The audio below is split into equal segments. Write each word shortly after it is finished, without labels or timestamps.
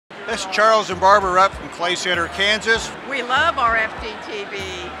This is Charles and Barbara Rupp from Clay Center, Kansas. We love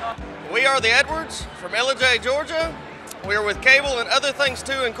RFD-TV. We are the Edwards from Ellijay, Georgia. We are with Cable and Other Things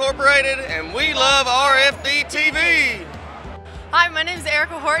Too Incorporated, and we love RFD-TV. Hi, my name is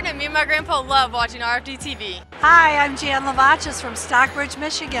Erica Horton, and me and my grandpa love watching RFD-TV. Hi, I'm Jan Lavachis from Stockbridge,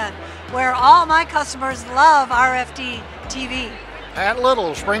 Michigan, where all my customers love RFD-TV. At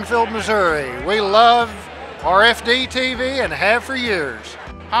Little, Springfield, Missouri, we love RFD-TV and have for years.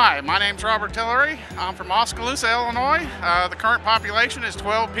 Hi, my name's Robert Tillery. I'm from Oskaloosa, Illinois. The current population is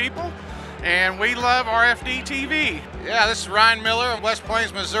 12 people, and we love RFD-TV. Yeah, this is Ryan Miller of West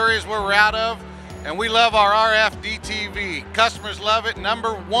Plains, Missouri is where we're out of, and we love our RFD-TV. Customers love it,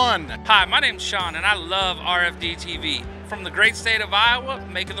 #1. Hi, my name's Sean, and I love RFD-TV. From the great state of Iowa,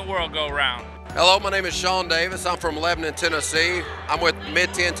 making the world go round. Hello, my name is Sean Davis. I'm from Lebanon, Tennessee. I'm with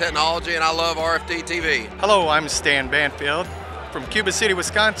Mid-10 Technology, and I love RFD-TV. Hello, I'm Stan Banfield from Cuba City,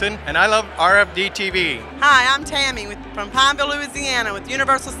 Wisconsin, and I love RFD-TV. Hi, I'm Tammy from Pineville, Louisiana with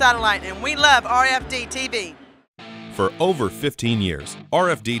Universal Satellite, and we love RFD-TV. For over 15 years,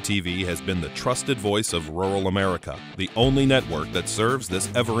 RFD-TV has been the trusted voice of rural America, the only network that serves this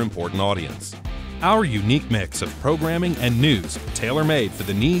ever-important audience. Our unique mix of programming and news, tailor-made for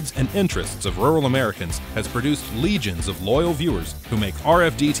the needs and interests of rural Americans, has produced legions of loyal viewers who make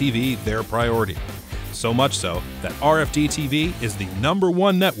RFD-TV their priority. So much so that RFD-TV is the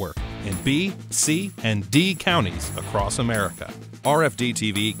 #1 network in B, C, and D counties across America.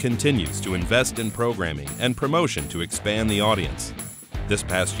 RFD-TV continues to invest in programming and promotion to expand the audience. This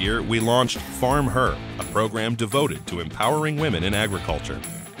past year, we launched Farm Her, a program devoted to empowering women in agriculture,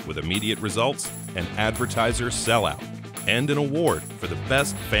 with immediate results, an advertiser sellout, and an award for the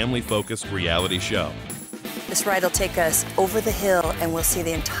best family-focused reality show. This ride will take us over the hill and we'll see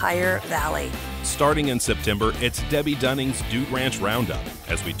the entire valley. Starting in September, it's Debbie Dunning's Dude Ranch Roundup,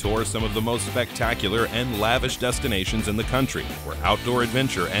 as we tour some of the most spectacular and lavish destinations in the country, where outdoor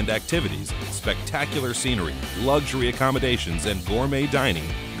adventure and activities, spectacular scenery, luxury accommodations, and gourmet dining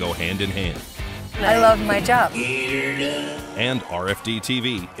go hand in hand. I love my job. And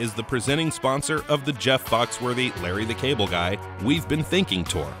RFD-TV is the presenting sponsor of the Jeff Foxworthy, Larry the Cable Guy We've Been Thinking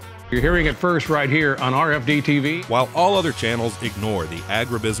tour. You're hearing it first right here on RFD-TV. While all other channels ignore the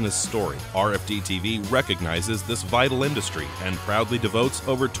agribusiness story, RFD-TV recognizes this vital industry and proudly devotes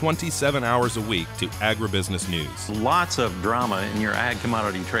over 27 hours a week to agribusiness news. Lots of drama in your ag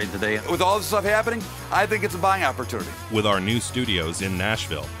commodity trade today. With all this stuff happening, I think it's a buying opportunity. With our new studios in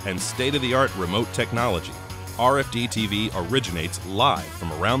Nashville and state-of-the-art remote technology, RFD-TV originates live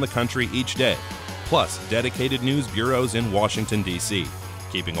from around the country each day, plus dedicated news bureaus in Washington, D.C.,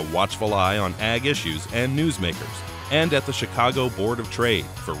 keeping a watchful eye on ag issues and newsmakers, and at the Chicago Board of Trade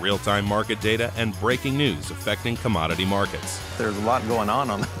for real-time market data and breaking news affecting commodity markets. There's a lot going on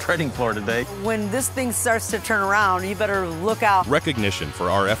the trading floor today. When this thing starts to turn around, you better look out. Recognition for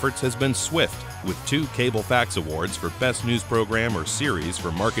our efforts has been swift, with 2 Cable Fax Awards for Best News Program or Series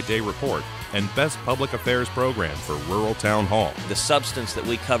for Market Day Report and Best Public Affairs Program for Rural Town Hall. The substance that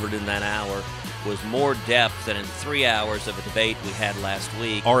we covered in that hour was more depth than in 3 hours of a debate we had last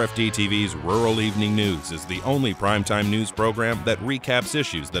week. RFD-TV's Rural Evening News is the only primetime news program that recaps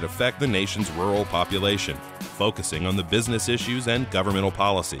issues that affect the nation's rural population, focusing on the business issues and governmental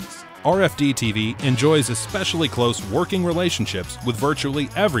policies. RFD-TV enjoys especially close working relationships with virtually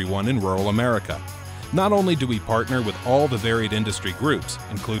everyone in rural America. Not only do we partner with all the varied industry groups,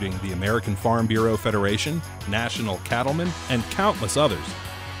 including the American Farm Bureau Federation, National Cattlemen, and countless others,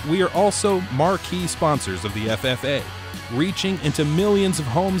 we are also marquee sponsors of the FFA, reaching into millions of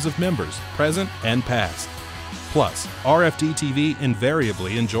homes of members, present and past. Plus, RFD-TV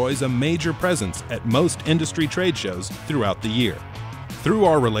invariably enjoys a major presence at most industry trade shows throughout the year. Through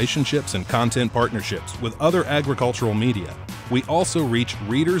our relationships and content partnerships with other agricultural media, we also reach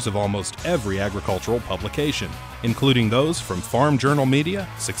readers of almost every agricultural publication, including those from Farm Journal Media,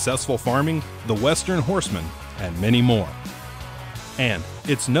 Successful Farming, The Western Horseman, and many more. And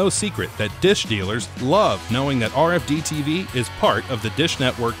it's no secret that dish dealers love knowing that RFD-TV is part of the Dish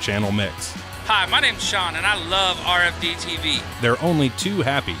Network channel mix. Hi, my name's Sean, and I love RFD-TV. They're only too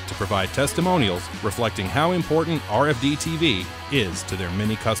happy to provide testimonials reflecting how important RFD-TV is to their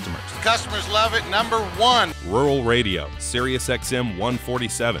many customers. Customers love it, #1. Rural Radio, SiriusXM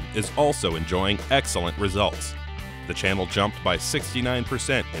 147, is also enjoying excellent results. The channel jumped by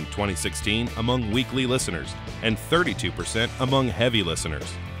 69% in 2016 among weekly listeners and 32% among heavy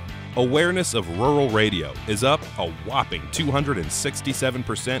listeners. Awareness of rural radio is up a whopping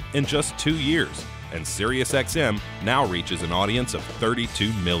 267% in just 2 years, and SiriusXM now reaches an audience of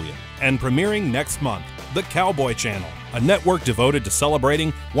 32 million. And premiering next month, the Cowboy Channel, a network devoted to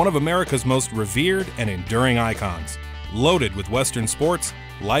celebrating one of America's most revered and enduring icons. Loaded with Western sports,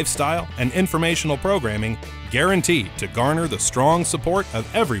 lifestyle, and informational programming, guaranteed to garner the strong support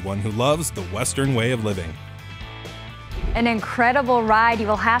of everyone who loves the Western way of living. An incredible ride you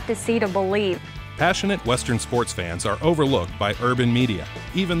will have to see to believe. Passionate Western sports fans are overlooked by urban media,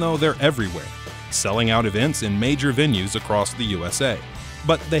 even though they're everywhere, selling out events in major venues across the USA.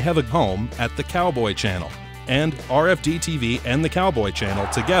 But they have a home at the Cowboy Channel, and RFD-TV and the Cowboy Channel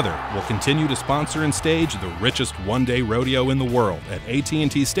together will continue to sponsor and stage the richest one-day rodeo in the world at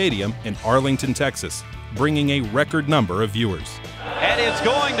AT&T Stadium in Arlington, Texas, bringing a record number of viewers. And it's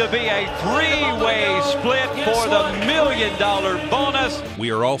going to be a three-way split for the $1 million bonus.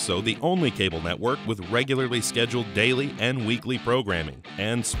 We are also the only cable network with regularly scheduled daily and weekly programming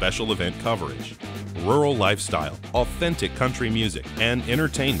and special event coverage. Rural lifestyle, authentic country music, and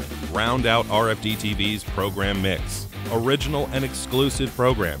entertainment round out RFD-TV's program mix. Original and exclusive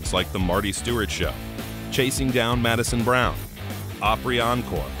programs like The Marty Stewart Show, Chasing Down Madison Brown, Opry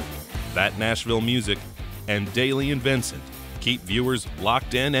Encore, That Nashville Music, and Daily and Vincent keep viewers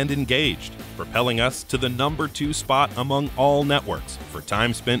locked in and engaged, propelling us to the #2 spot among all networks for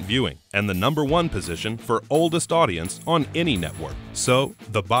time spent viewing and the #1 position for oldest audience on any network. So,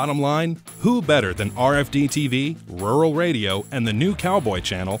 the bottom line, who better than RFD-TV, Rural Radio, and the new Cowboy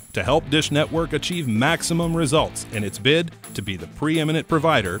Channel to help Dish Network achieve maximum results in its bid to be the preeminent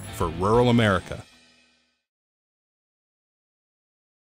provider for rural America?